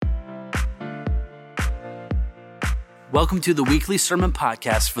Welcome to the weekly sermon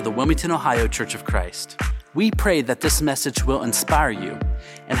podcast for the Wilmington, Ohio Church of Christ. We pray that this message will inspire you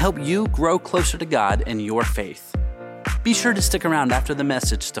and help you grow closer to God in your faith. Be sure to stick around after the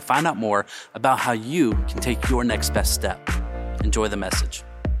message to find out more about how you can take your next best step. Enjoy the message.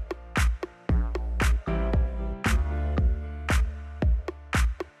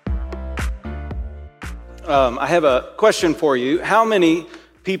 I have a question for you. How many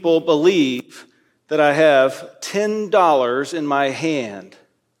people believe that I have $10 in my hand?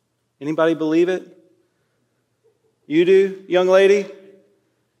 Anybody believe it? You do, young lady?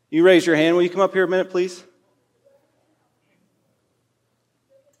 You raise your hand. Will you come up here a minute, please?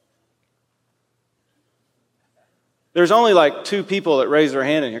 There's only like 2 people that raise their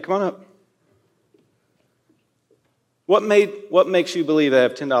hand in here. Come on up. What makes you believe I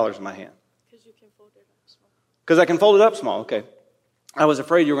have $10 in my hand? Because you can fold it up small. Because I can fold it up small. Okay. I was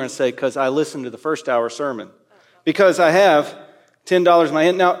afraid you were going to say, because I listened to the first hour sermon. Because I have $10 in my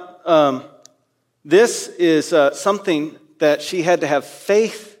hand. Now, this is something that she had to have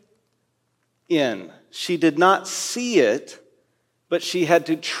faith in. She did not see it, but she had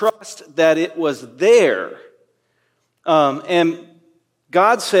to trust that it was there. And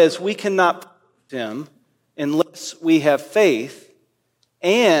God says we cannot please Him unless we have faith,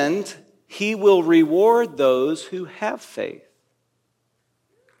 and He will reward those who have faith.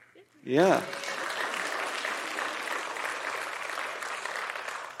 Yeah.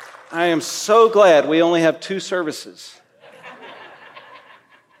 I am so glad we only have 2 services.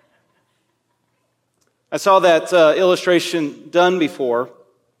 I saw that illustration done before,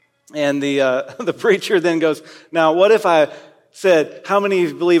 and the preacher then goes, now what if I said, how many of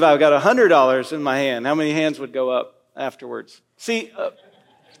you believe I've got $100 in my hand? How many hands would go up afterwards? See,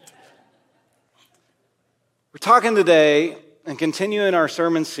 we're talking today and continuing our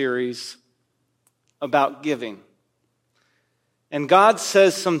sermon series about giving. And God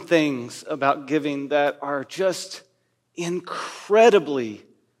says some things about giving that are just incredibly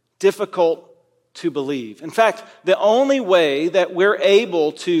difficult to believe. In fact, the only way that we're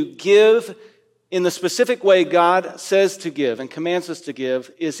able to give in the specific way God says to give and commands us to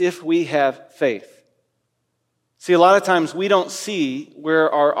give is if we have faith. See, a lot of times we don't see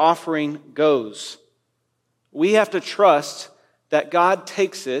where our offering goes. We have to trust that God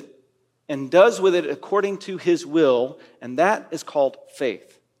takes it and does with it according to His will, and that is called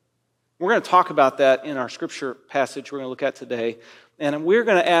faith. We're going to talk about that in our scripture passage we're going to look at today, and we're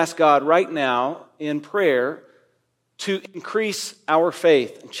going to ask God right now in prayer to increase our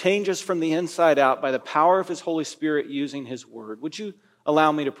faith and change us from the inside out by the power of His Holy Spirit using His Word. Would you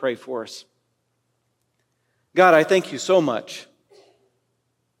allow me to pray for us? God, I thank You so much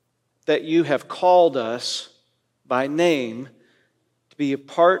that You have called us by name to be a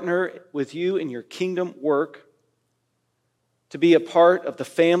partner with You in Your kingdom work, to be a part of the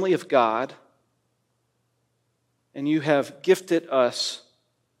family of God, and You have gifted us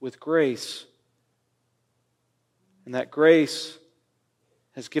with grace, and that grace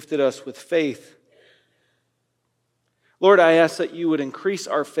has gifted us with faith. Lord, I ask that You would increase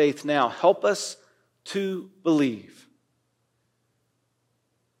our faith now. Help us to believe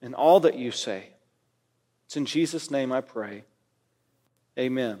in all that You say. It's in Jesus' name I pray.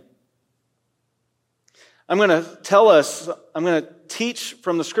 Amen. I'm going to teach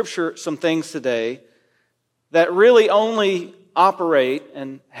from the Scripture some things today that really only operate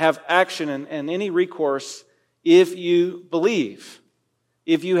and have action and any recourse if you believe,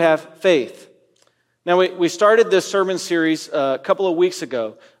 if you have faith. Now, we started this sermon series a couple of weeks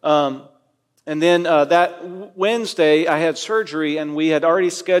ago. And then that Wednesday, I had surgery, and we had already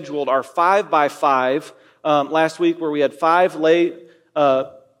scheduled our 5x5 last week, where we had 5 lay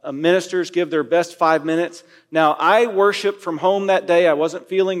ministers give their best 5 minutes. Now, I worshiped from home that day. I wasn't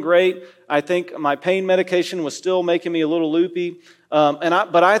feeling great. I think my pain medication was still making me a little loopy.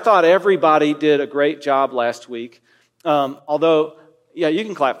 But I thought everybody did a great job last week. Although, yeah, you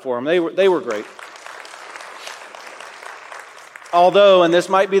can clap for them. They were great. Although, and this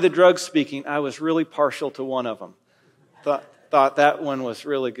might be the drugs speaking, I was really partial to one of them. Thought that one was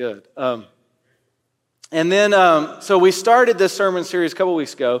really good. And then, so we started this sermon series a couple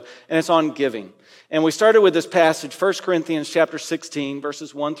weeks ago, and it's on giving. And we started with this passage, 1 Corinthians chapter 16,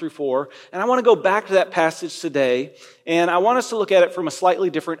 verses 1 through 4. And I want to go back to that passage today, and I want us to look at it from a slightly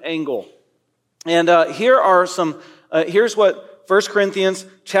different angle. And here's what 1 Corinthians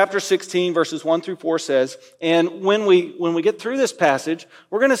chapter 16, verses 1 through 4 says. And when we get through this passage,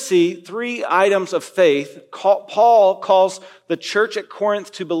 we're going to see 3 items of faith. Paul calls the church at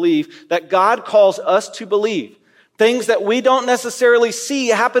Corinth to believe, that God calls us to believe. Things that we don't necessarily see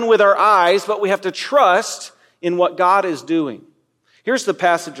happen with our eyes, but we have to trust in what God is doing. Here's the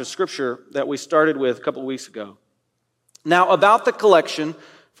passage of Scripture that we started with a couple of weeks ago. Now, about the collection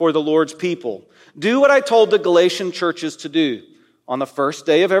for the Lord's people. Do what I told the Galatian churches to do. On the first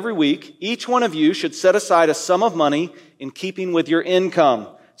day of every week, each one of you should set aside a sum of money in keeping with your income,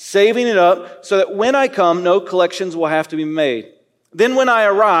 saving it up so that when I come, no collections will have to be made. Then when I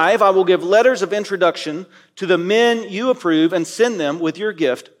arrive, I will give letters of introduction to the men you approve and send them with your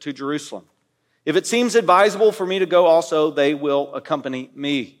gift to Jerusalem. If it seems advisable for me to go also, they will accompany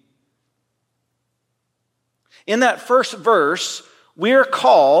me. In that first verse, we're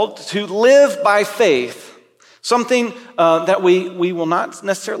called to live by faith, something that we will not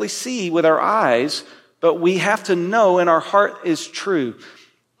necessarily see with our eyes, but we have to know in our heart is true.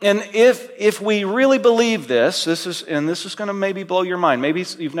 And if we really believe this is going to maybe blow your mind. Maybe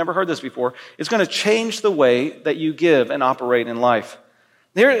you've never heard this before. It's going to change the way that you give and operate in life.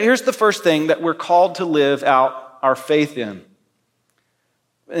 Here's the first thing that we're called to live out our faith in.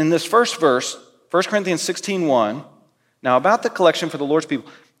 In this first verse, 1 Corinthians 16:1, now about the collection for the Lord's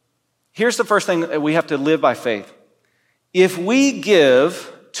people, here's the first thing that we have to live by faith. If we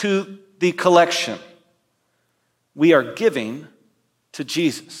give to the collection, we are giving to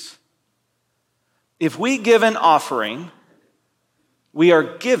Jesus. If we give an offering, we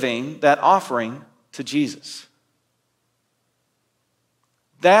are giving that offering to Jesus.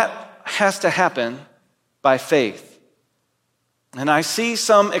 That has to happen by faith. And I see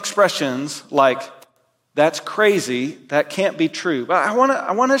some expressions like, that's crazy, that can't be true. But I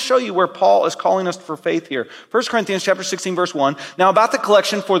want to show you where Paul is calling us for faith here. 1 Corinthians chapter 16, verse 1. Now about the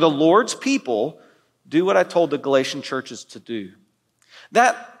collection for the Lord's people, do what I told the Galatian churches to do.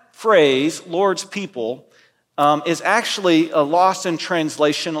 That phrase, Lord's people, is actually lost in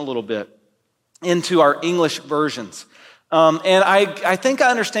translation a little bit into our English versions. And I think I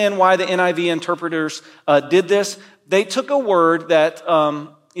understand why the NIV interpreters did this. They took a word that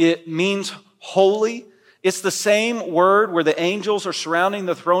it means holy. It's the same word where the angels are surrounding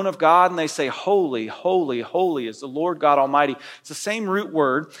the throne of God and they say, holy, holy, holy is the Lord God Almighty. It's the same root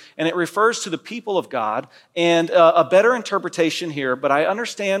word, and it refers to the people of God. And a better interpretation here, but I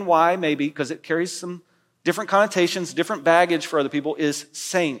understand why maybe, because it carries some different connotations, different baggage for other people, is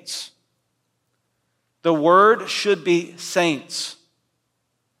saints. The word should be saints.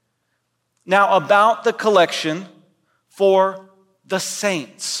 Now, about the collection for the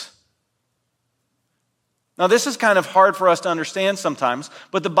saints. Now, this is kind of hard for us to understand sometimes,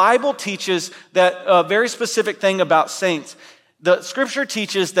 but the Bible teaches that a very specific thing about saints. The Scripture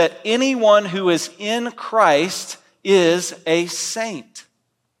teaches that anyone who is in Christ is a saint.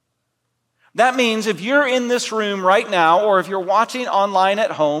 That means if you're in this room right now, or if you're watching online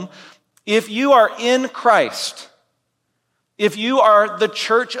at home, if you are in Christ, if you are the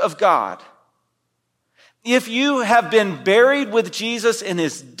church of God, if you have been buried with Jesus in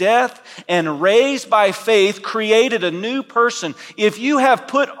his death and raised by faith, created a new person, if you have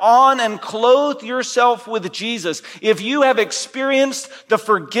put on and clothed yourself with Jesus, if you have experienced the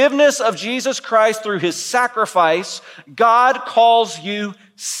forgiveness of Jesus Christ through his sacrifice, God calls you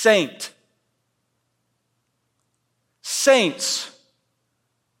saint. Saints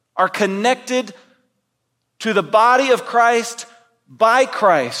are connected to the body of Christ by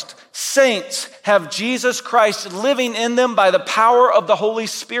Christ. Saints have Jesus Christ living in them by the power of the Holy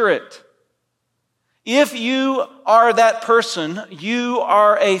Spirit. If you are that person, you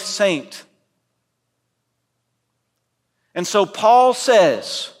are a saint. And so Paul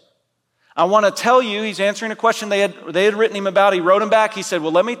says, I want to tell you, he's answering a question they had written him about. He wrote him back. He said,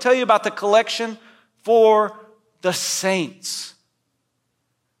 well, let me tell you about the collection for the saints.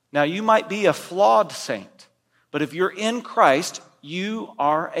 Now, you might be a flawed saint, but if you're in Christ, you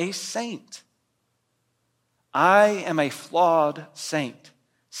are a saint. I am a flawed saint,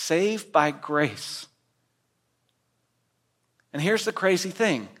 saved by grace. And here's the crazy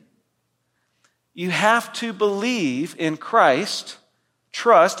thing. You have to believe in Christ,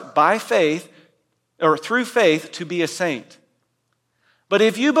 trust by faith, or through faith to be a saint. But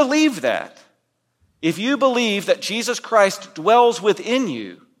if you believe that, if you believe that Jesus Christ dwells within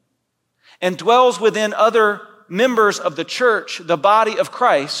you and dwells within other members of the church, the body of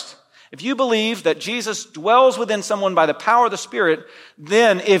Christ, if you believe that Jesus dwells within someone by the power of the Spirit,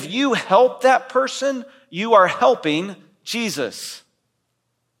 then if you help that person, you are helping Jesus.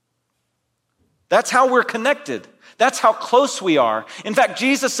 That's how we're connected. That's how close we are. In fact,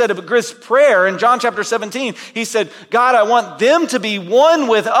 Jesus said of his prayer in John chapter 17, he said, God, I want them to be one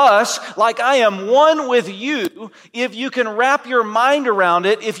with us like I am one with you. If you can wrap your mind around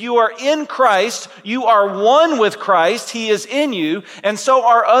it, if you are in Christ, you are one with Christ. He is in you, and so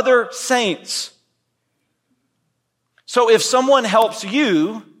are other saints. So if someone helps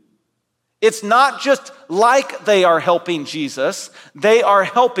you, it's not just like they are helping Jesus, they are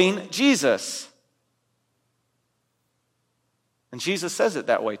helping Jesus. And Jesus says it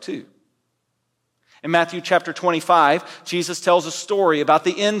that way too. In Matthew chapter 25, Jesus tells a story about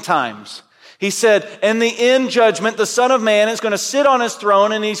the end times. He said, in the end judgment, the Son of Man is going to sit on his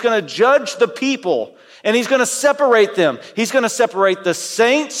throne and he's going to judge the people. And he's going to separate them. He's going to separate the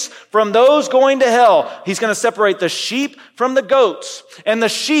saints from those going to hell. He's going to separate the sheep from the goats. And the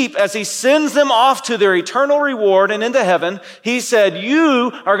sheep, as he sends them off to their eternal reward and into heaven, he said,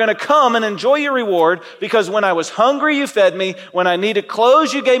 you are going to come and enjoy your reward because when I was hungry, you fed me. When I needed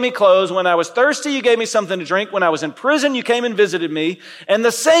clothes, you gave me clothes. When I was thirsty, you gave me something to drink. When I was in prison, you came and visited me. And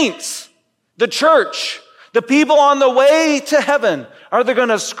the saints, the church, the people on the way to heaven, are they going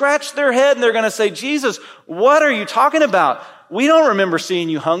to scratch their head and they're going to say, Jesus, what are you talking about? We don't remember seeing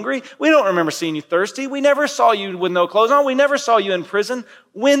you hungry. We don't remember seeing you thirsty. We never saw you with no clothes on. We never saw you in prison.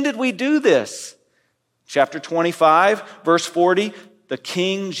 When did we do this? Chapter 25, verse 40, the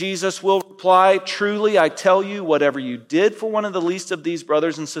King Jesus will reply, truly I tell you, whatever you did for one of the least of these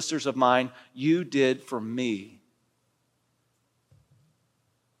brothers and sisters of mine, you did for me.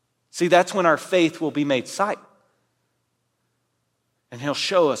 See, that's when our faith will be made sight. And he'll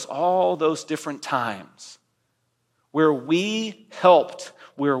show us all those different times where we helped,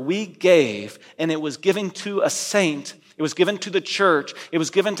 where we gave, and it was given to a saint, it was given to the church, it was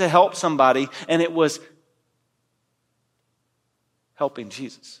given to help somebody, and it was helping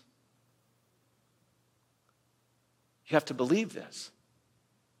Jesus. You have to believe this.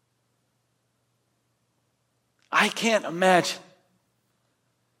 I can't imagine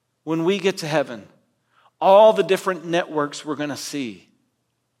when we get to heaven, all the different networks we're going to see.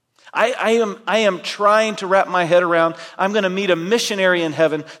 I am trying to wrap my head around, I'm going to meet a missionary in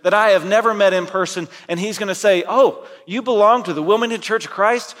heaven that I have never met in person, and he's going to say, oh, you belong to the Wilmington Church of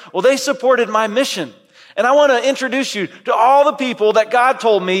Christ? Well, they supported my mission. And I want to introduce you to all the people that God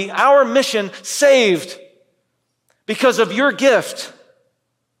told me our mission saved because of your gift.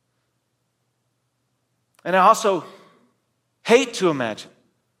 And I also hate to imagine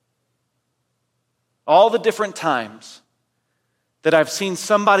all the different times that I've seen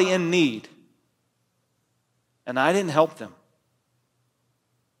somebody in need and I didn't help them.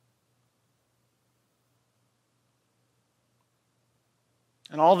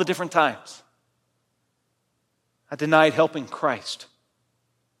 And all the different times I denied helping Christ.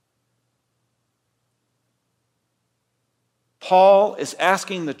 Paul is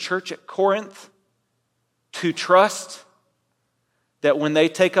asking the church at Corinth to trust that when they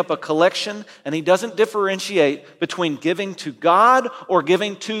take up a collection, and he doesn't differentiate between giving to God or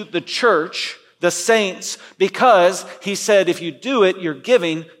giving to the church, the saints, because he said if you do it, you're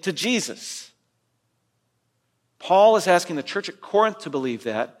giving to Jesus. Paul is asking the church at Corinth to believe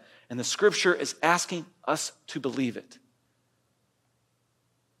that, and the scripture is asking us to believe it.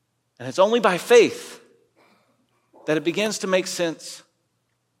 And it's only by faith that it begins to make sense.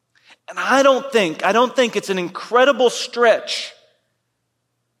 And I don't think it's an incredible stretch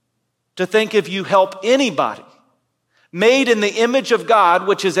to think if you help anybody made in the image of God,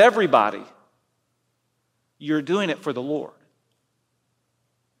 which is everybody, you're doing it for the Lord.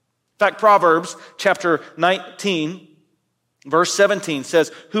 In fact, Proverbs chapter 19, verse 17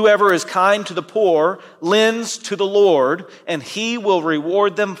 says, whoever is kind to the poor lends to the Lord, and he will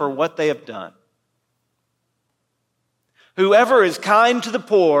reward them for what they have done. Whoever is kind to the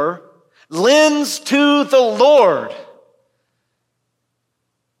poor lends to the Lord,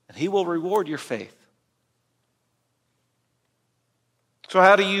 and he will reward your faith. So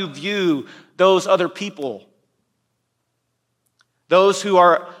how do you view those other people? Those who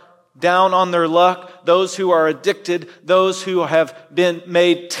are down on their luck, those who are addicted, those who have been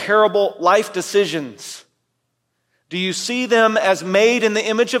made terrible life decisions. Do you see them as made in the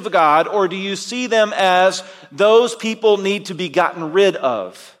image of God, or do you see them as those people need to be gotten rid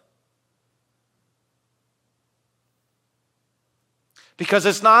of? Because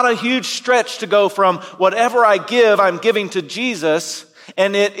it's not a huge stretch to go from whatever I give, I'm giving to Jesus,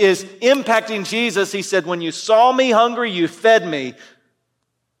 and it is impacting Jesus. He said, when you saw me hungry, you fed me.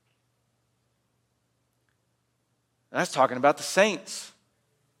 That's talking about the saints.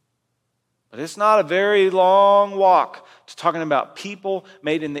 But it's not a very long walk to talking about people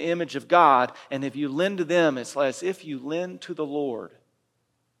made in the image of God. And if you lend to them, it's as if you lend to the Lord.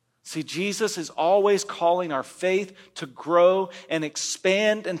 See, Jesus is always calling our faith to grow and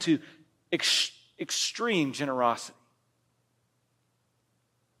expand into extreme generosity.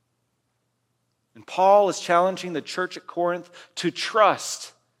 And Paul is challenging the church at Corinth to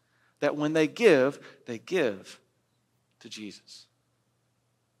trust that when they give to Jesus.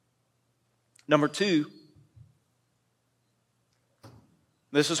 Number two,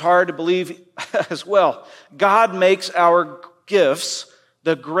 this is hard to believe as well. God makes our gifts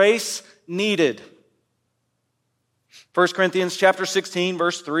the grace needed. 1 Corinthians chapter 16,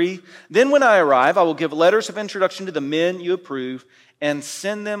 verse 3, "Then when I arrive, I will give letters of introduction to the men you approve and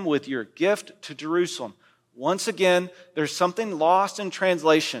send them with your gift to Jerusalem." Once again, there's something lost in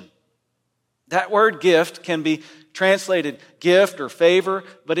translation. That word gift can be translated gift or favor,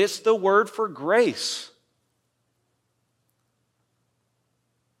 but it's the word for grace.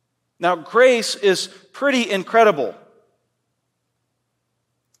 Now, grace is pretty incredible.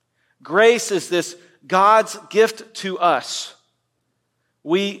 Grace is this God's gift to us.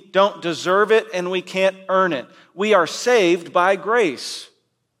 We don't deserve it and we can't earn it. We are saved by grace.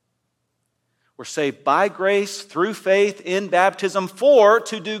 We're saved by grace through faith in baptism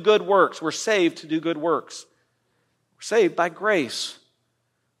to do good works. We're saved to do good works. We're saved by grace.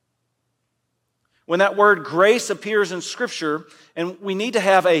 When that word grace appears in Scripture, and we need to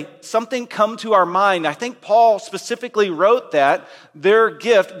have something come to our mind. I think Paul specifically wrote that their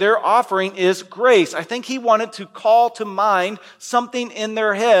gift, their offering is grace. I think he wanted to call to mind something in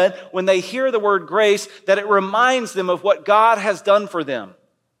their head when they hear the word grace, that it reminds them of what God has done for them.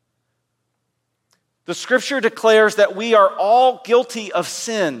 The Scripture declares that we are all guilty of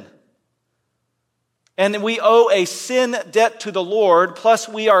sin. And we owe a sin debt to the Lord, plus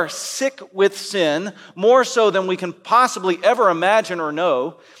we are sick with sin, more so than we can possibly ever imagine or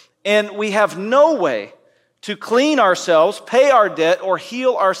know. And we have no way to clean ourselves, pay our debt, or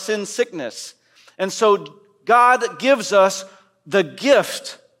heal our sin sickness. And so God gives us the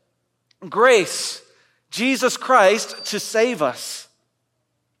gift, grace, Jesus Christ, to save us.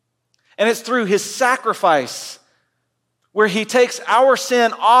 And it's through His sacrifice, where He takes our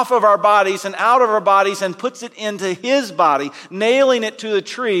sin off of our bodies and out of our bodies and puts it into His body, nailing it to the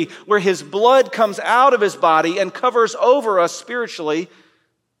tree, where His blood comes out of His body and covers over us spiritually,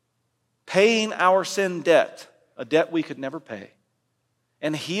 paying our sin debt, a debt we could never pay,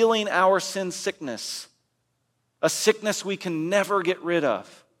 and healing our sin sickness, a sickness we can never get rid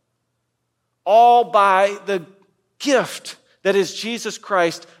of, all by the gift that is Jesus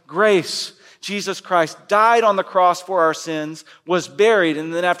Christ, grace. Jesus Christ died on the cross for our sins, was buried,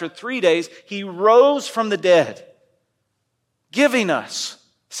 and then after 3 days, He rose from the dead, giving us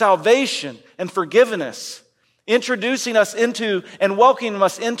salvation and forgiveness, introducing us into and welcoming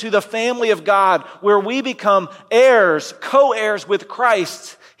us into the family of God, where we become heirs, co-heirs with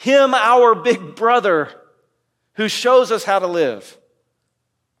Christ, Him, our big brother, who shows us how to live.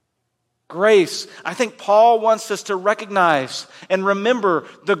 Grace. I think Paul wants us to recognize and remember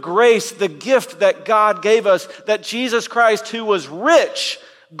the grace, the gift that God gave us, that Jesus Christ, who was rich,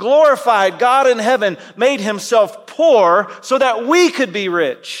 glorified God in heaven, made Himself poor so that we could be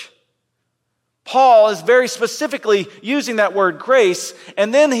rich. Paul is very specifically using that word grace,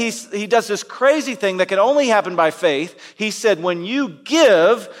 and then he does this crazy thing that can only happen by faith. He said, when you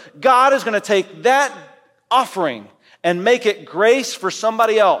give, God is going to take that offering and make it grace for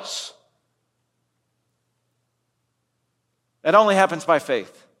somebody else. That only happens by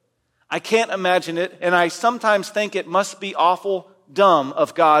faith. I can't imagine it, and I sometimes think it must be awful dumb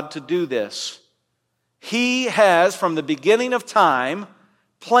of God to do this. He has, from the beginning of time,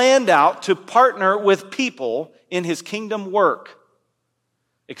 planned out to partner with people in His kingdom work.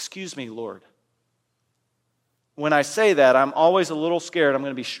 Excuse me, Lord. When I say that, I'm always a little scared I'm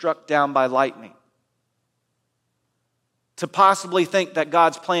going to be struck down by lightning. To possibly think that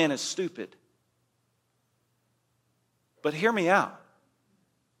God's plan is stupid. But hear me out.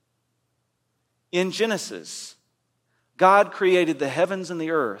 In Genesis, God created the heavens and the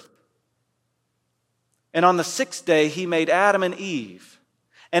earth. And on the 6th day, He made Adam and Eve.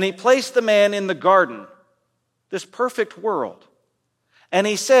 And He placed the man in the garden, this perfect world. And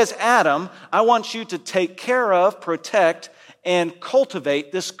He says, Adam, I want you to take care of, protect, and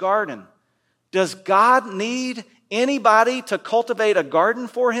cultivate this garden. Does God need anybody to cultivate a garden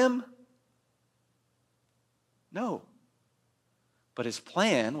for Him? No. But His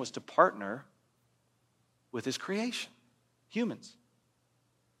plan was to partner with His creation, humans.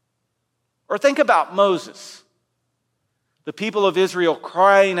 Or think about Moses, the people of Israel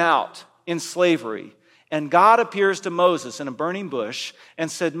crying out in slavery. And God appears to Moses in a burning bush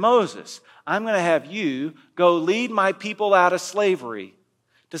and said, Moses, I'm going to have you go lead my people out of slavery.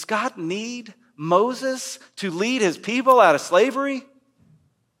 Does God need Moses to lead His people out of slavery?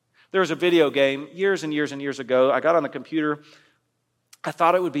 There was a video game years and years and years ago. I got on the computer. I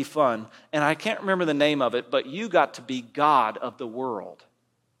thought it would be fun, and I can't remember the name of it, but you got to be God of the world.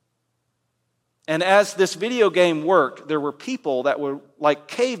 And as this video game worked, there were people that were like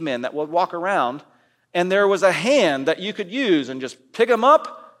cavemen that would walk around, and there was a hand that you could use and just pick them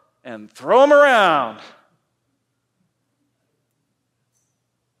up and throw them around.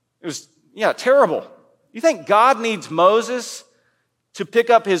 It was, terrible. You think God needs Moses to pick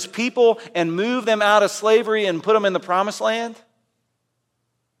up his people and move them out of slavery and put them in the promised land?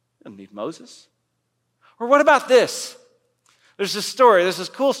 He doesn't need Moses. Or what about this? There's this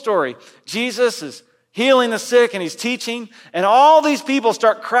cool story. Jesus is healing the sick and he's teaching, and all these people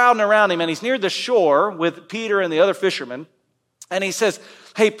start crowding around him, and he's near the shore with Peter and the other fishermen, and he says,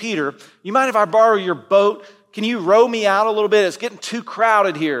 "Hey, Peter, you mind if I borrow your boat? Can you row me out a little bit? It's getting too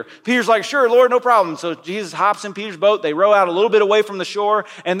crowded here." Peter's like, "Sure, Lord, no problem." So Jesus hops in Peter's boat. They row out a little bit away from the shore.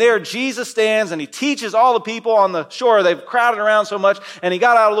 And there Jesus stands and he teaches all the people on the shore. They've crowded around so much, and he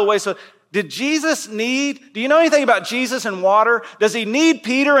got out a little way. So do you know anything about Jesus and water? Does he need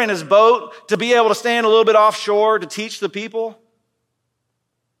Peter in his boat to be able to stand a little bit offshore to teach the people?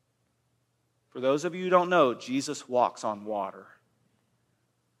 For those of you who don't know, Jesus walks on water.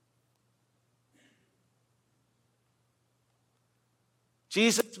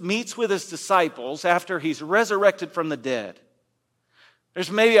 Jesus meets with his disciples after he's resurrected from the dead.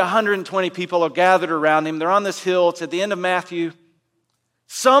 There's maybe 120 people are gathered around him. They're on this hill. It's at the end of Matthew.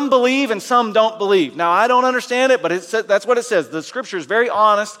 Some believe and some don't believe. Now, I don't understand it, but that's what it says. The scripture is very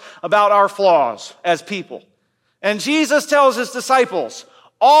honest about our flaws as people. And Jesus tells his disciples,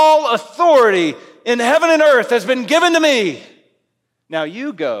 "All authority in heaven and earth has been given to me. Now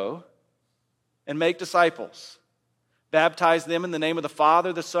you go and make disciples. Baptize them in the name of the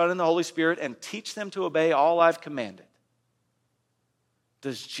Father, the Son, and the Holy Spirit, and teach them to obey all I've commanded."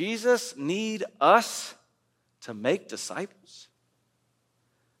 Does Jesus need us to make disciples?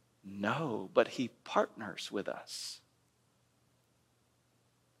 No, but he partners with us.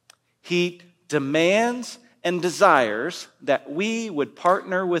 He demands and desires that we would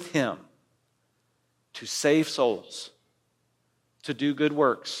partner with him to save souls, to do good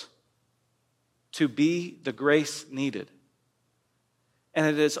works, to be the grace needed. And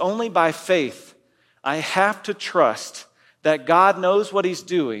it is only by faith I have to trust that God knows what he's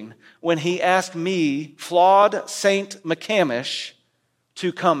doing when he asked me, flawed Saint McCamish,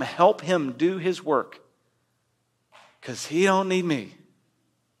 to come help him do his work. Because he don't need me.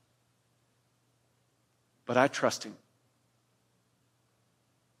 But I trust him.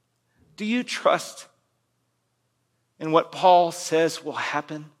 Do you trust in what Paul says will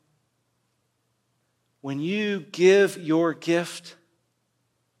happen when you give your gift?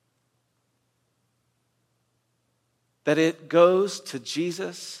 That it goes to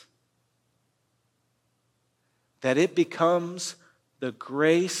Jesus? That it becomes the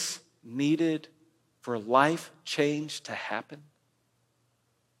grace needed for life change to happen?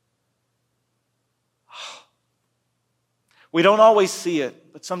 We don't always see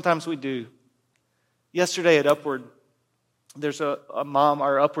it, but sometimes we do. Yesterday at Upward, there's a mom,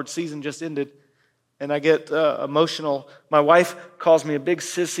 our Upward season just ended, and I get emotional. My wife calls me a big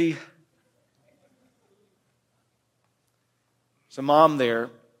sissy. There's a mom there,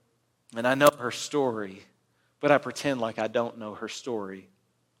 and I know her story, but I pretend like I don't know her story.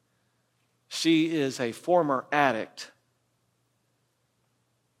 She is a former addict.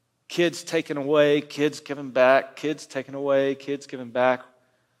 Kids taken away, kids given back, kids taken away, kids given back.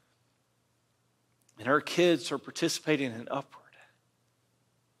 And her kids are participating in Upward.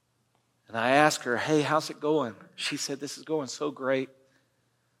 And I asked her, "Hey, how's it going?" She said, "This is going so great.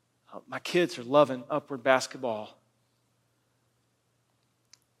 My kids are loving Upward basketball.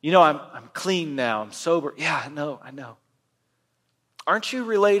 You know, I'm clean now. I'm sober." "Yeah, I know. Aren't you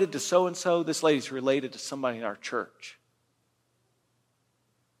related to so-and-so?" This lady's related to somebody in our church.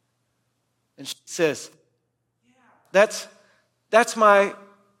 And she says, "Yeah, that's my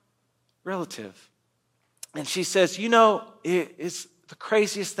relative." And she says, "You know, it's the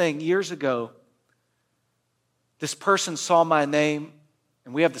craziest thing. Years ago, this person saw my name,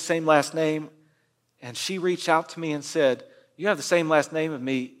 and we have the same last name, and she reached out to me and said, 'You have the same last name as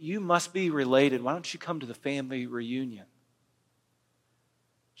me. You must be related. Why don't you come to the family reunion?'"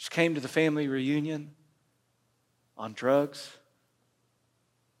 She came to the family reunion on drugs.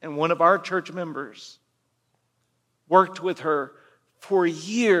 And one of our church members worked with her for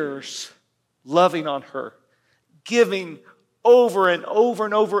years, loving on her, giving over and over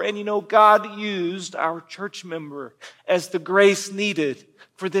and over. And you know, God used our church member as the grace needed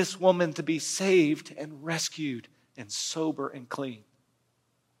for this woman to be saved and rescued and sober and clean.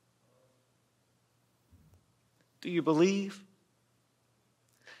 Do you believe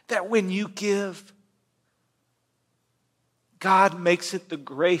that when you give, God makes it the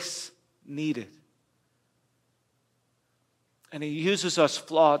grace needed. And He uses us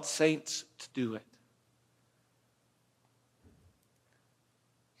flawed saints to do it.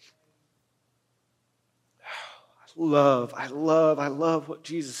 I love what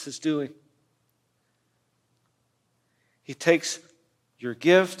Jesus is doing. He takes your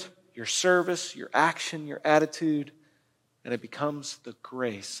gift, your service, your action, your attitude, and it becomes the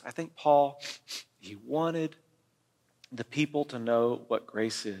grace. I think Paul, he wanted the people to know what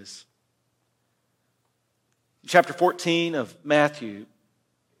grace is. In chapter 14 of Matthew,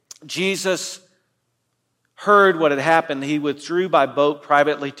 Jesus heard what had happened. He withdrew by boat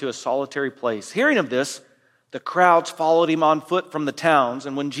privately to a solitary place. Hearing of this, the crowds followed him on foot from the towns,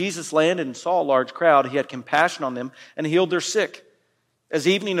 and when Jesus landed and saw a large crowd, he had compassion on them and healed their sick. As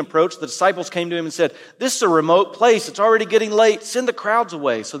evening approached, the disciples came to him and said, "This is a remote place. It's already getting late. Send the crowds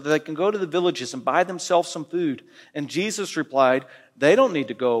away so that they can go to the villages and buy themselves some food." And Jesus replied, "They don't need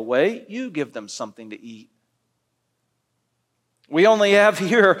to go away. You give them something to eat." We only have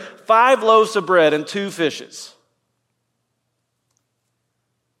here 5 loaves of bread and 2 fishes.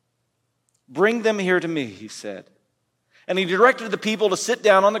 "Bring them here to me," he said. And he directed the people to sit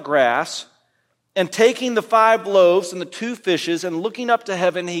down on the grass. And taking the 5 loaves and the 2 fishes and looking up to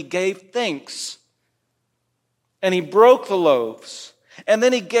heaven, he gave thanks. And he broke the loaves. And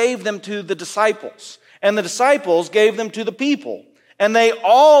then he gave them to the disciples. And the disciples gave them to the people. And they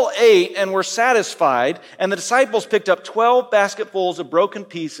all ate and were satisfied. And the disciples picked up 12 basketfuls of broken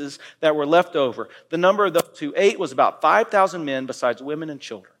pieces that were left over. The number of those who ate was about 5,000 men, besides women and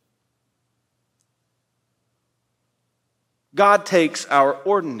children. God takes our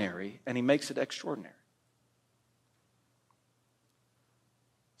ordinary and He makes it extraordinary.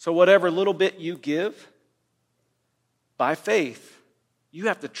 So whatever little bit you give, by faith, you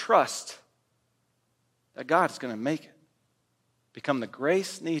have to trust that God is going to make it become the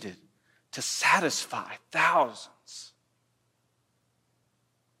grace needed to satisfy thousands.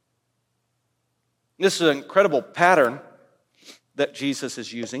 This is an incredible pattern that Jesus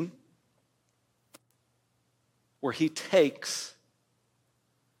is using, where He takes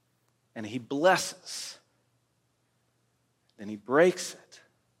and He blesses, then He breaks it,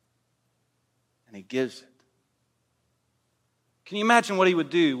 and He gives it. Can you imagine what He would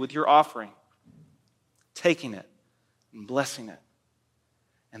do with your offering? Taking it and blessing it,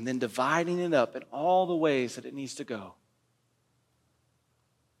 and then dividing it up in all the ways that it needs to go.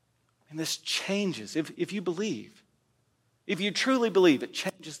 And this changes, if you believe, if you truly believe, it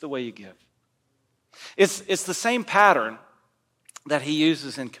changes the way you give. It's the same pattern that He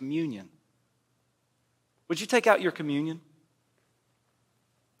uses in communion. Would you take out your communion?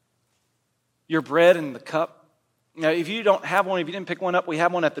 Your bread and the cup? Now, if you don't have one, if you didn't pick one up, we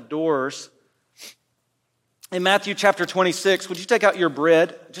have one at the doors. In Matthew chapter 26, would you take out your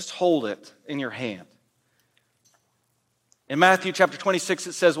bread? Just hold it in your hand. In Matthew chapter 26,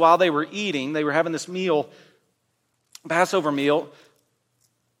 it says, while they were eating, they were having this meal, Passover meal,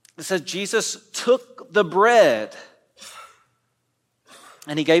 it says Jesus took the bread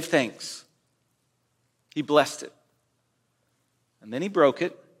and He gave thanks. He blessed it. And then He broke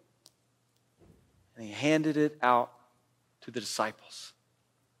it and He handed it out to the disciples.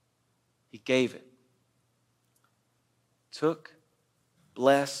 He gave it. Took,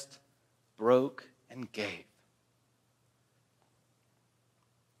 blessed, broke, and gave.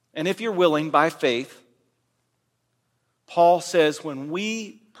 And if you're willing, by faith, Paul says when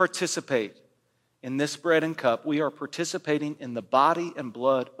we participate in this bread and cup, we are participating in the body and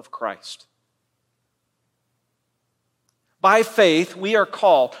blood of Christ. By faith, we're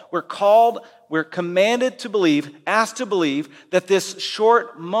commanded to believe, asked to believe, that this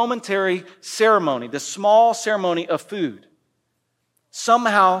short, momentary ceremony, this small ceremony of food,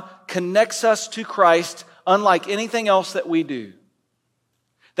 somehow connects us to Christ unlike anything else that we do.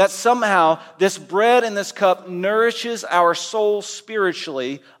 That somehow this bread and this cup nourishes our soul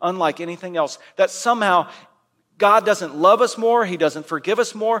spiritually unlike anything else. That somehow God doesn't love us more, He doesn't forgive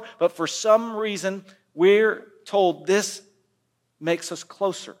us more, but for some reason we're told this makes us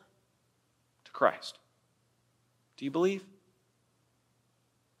closer to Christ. Do you believe?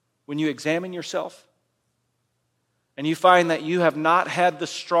 When you examine yourself and you find that you have not had the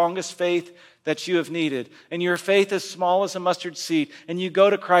strongest faith that you have needed, and your faith is small as a mustard seed, and you go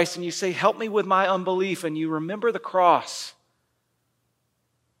to Christ and you say, help me with my unbelief, and you remember the cross.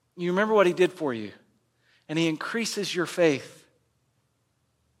 You remember what He did for you, and He increases your faith.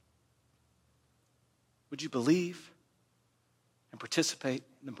 Would you believe and participate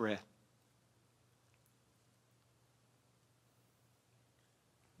in the bread?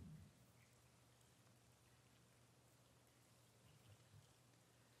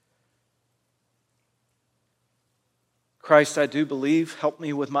 Christ, I do believe. Help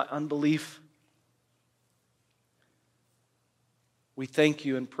me with my unbelief. We thank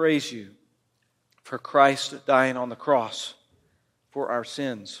you and praise you for Christ dying on the cross for our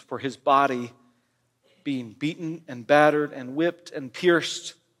sins, for his body being beaten and battered and whipped and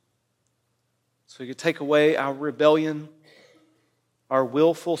pierced so he could take away our rebellion, our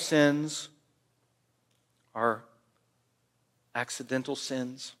willful sins, our accidental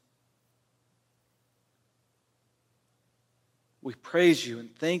sins. We praise you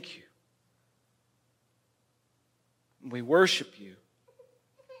and thank you. We worship you.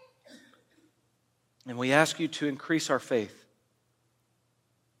 And we ask you to increase our faith.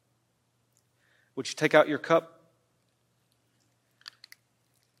 Would you take out your cup?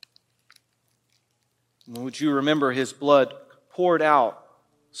 And would you remember his blood poured out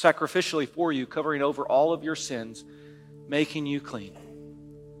sacrificially for you, covering over all of your sins, making you clean,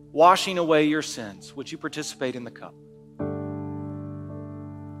 washing away your sins? Would you participate in the cup?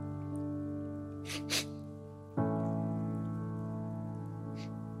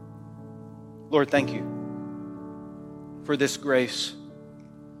 Lord, thank you for this grace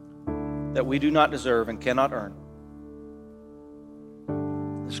that we do not deserve and cannot earn.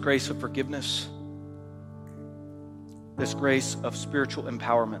 This grace of forgiveness, this grace of spiritual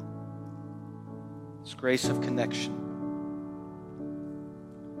empowerment, this grace of connection.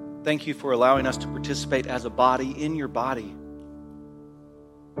 Thank you for allowing us to participate as a body in your body.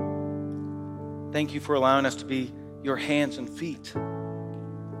 Thank you for allowing us to be your hands and feet.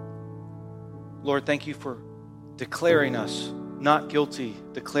 Lord, thank you for declaring us not guilty,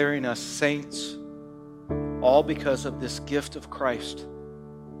 declaring us saints, all because of this gift of Christ.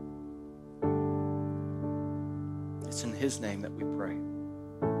 It's in his name that we pray.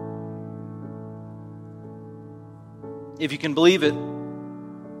 If you can believe it,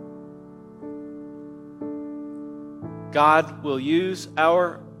 God will use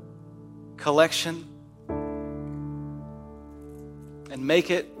our collection and make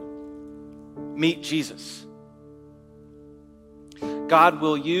it meet Jesus. God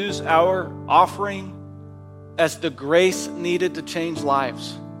will use our offering as the grace needed to change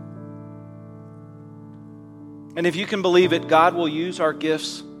lives. And if you can believe it, God will use our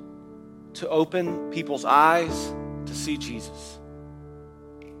gifts to open people's eyes to see Jesus.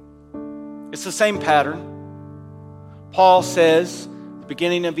 It's the same pattern. Paul says at the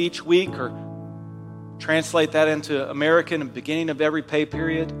beginning of each week, or translate that into American, at the beginning of every pay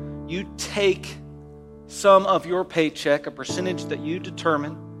period, you take some of your paycheck, a percentage that you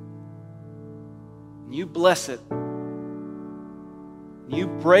determine, and you bless it. You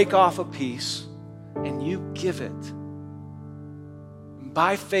break off a piece and you give it. And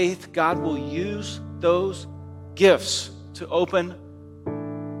by faith, God will use those gifts to open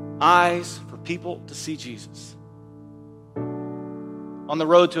eyes for people to see Jesus. On the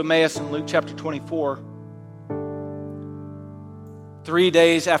road to Emmaus in Luke chapter 24, 3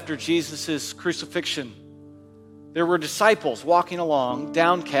 days after Jesus' crucifixion, there were disciples walking along,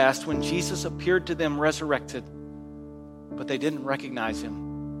 downcast, when Jesus appeared to them resurrected, but they didn't recognize him.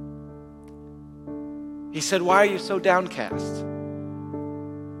 He said, "Why are you so downcast?"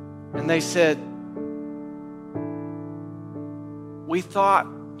 And they said, "We thought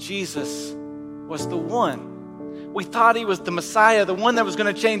Jesus was the one. We thought he was the Messiah, the one that was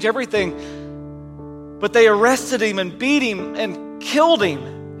going to change everything. But they arrested him and beat him and killed him.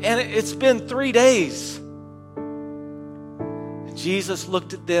 And it's been 3 days." And Jesus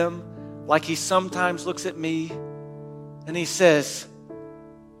looked at them like he sometimes looks at me, and he says,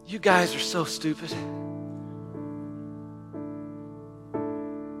 "You guys are so stupid."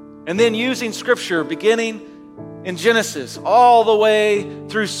 And then, using scripture beginning in Genesis all the way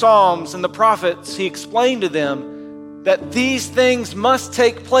through Psalms and the prophets, he explained to them that these things must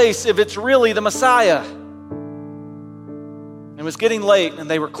take place if it's really the Messiah. It was getting late and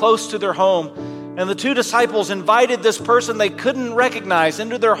they were close to their home, and the two disciples invited this person they couldn't recognize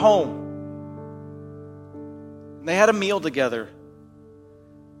into their home. And they had a meal together.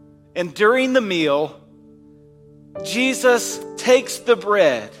 And during the meal, Jesus takes the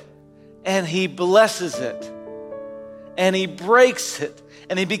bread and he blesses it and he breaks it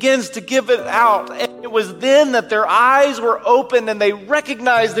and he begins to give it out. And it was then that their eyes were opened and they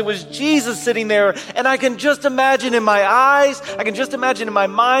recognized it was Jesus sitting there. And I can just imagine in my eyes, I can just imagine in my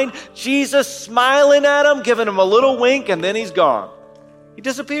mind, Jesus smiling at them, giving them a little wink, and then he's gone. He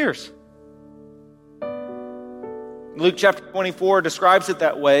disappears. Luke chapter 24 describes it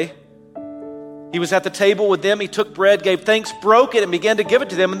that way. He was at the table with them. He took bread, gave thanks, broke it, and began to give it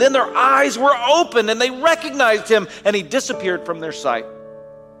to them. And then their eyes were opened and they recognized him, and he disappeared from their sight.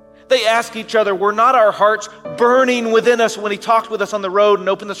 They ask each other, were not our hearts burning within us when he talked with us on the road and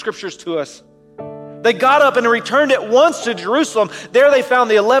opened the scriptures to us? They got up and returned at once to Jerusalem. There they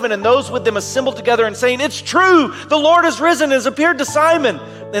found the 11 and those with them assembled together and saying, it's true, the Lord has risen and has appeared to Simon.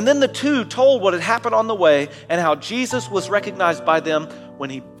 And then the two told what had happened on the way and how Jesus was recognized by them when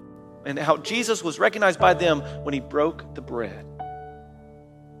he broke the bread.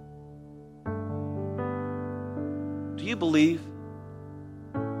 Do you believe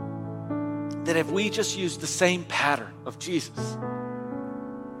that if we just use the same pattern of Jesus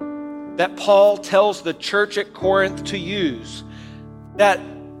that Paul tells the church at Corinth to use, that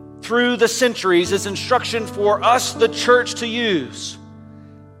through the centuries is instruction for us, the church, to use?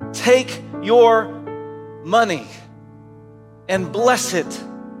 Take your money and bless it.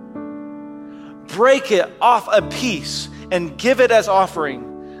 Break it off a piece and give it as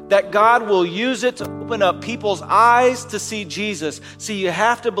offering, that God will use it to open up people's eyes to see Jesus. See, you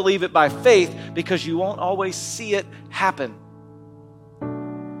have to believe it by faith because you won't always see it happen.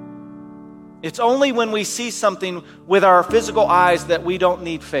 It's only when we see something with our physical eyes that we don't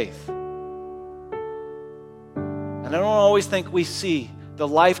need faith. And I don't always think we see the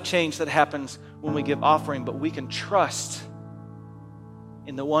life change that happens when we give offering, but we can trust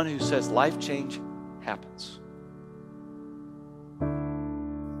in the one who says life change happens.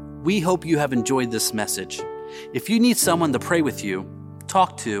 We hope you have enjoyed this message. If you need someone to pray with you,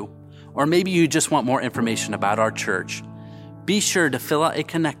 talk to, or maybe you just want more information about our church, be sure to fill out a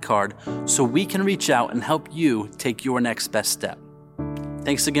Connect card so we can reach out and help you take your next best step.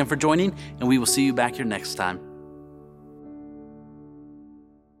 Thanks again for joining, and we will see you back here next time.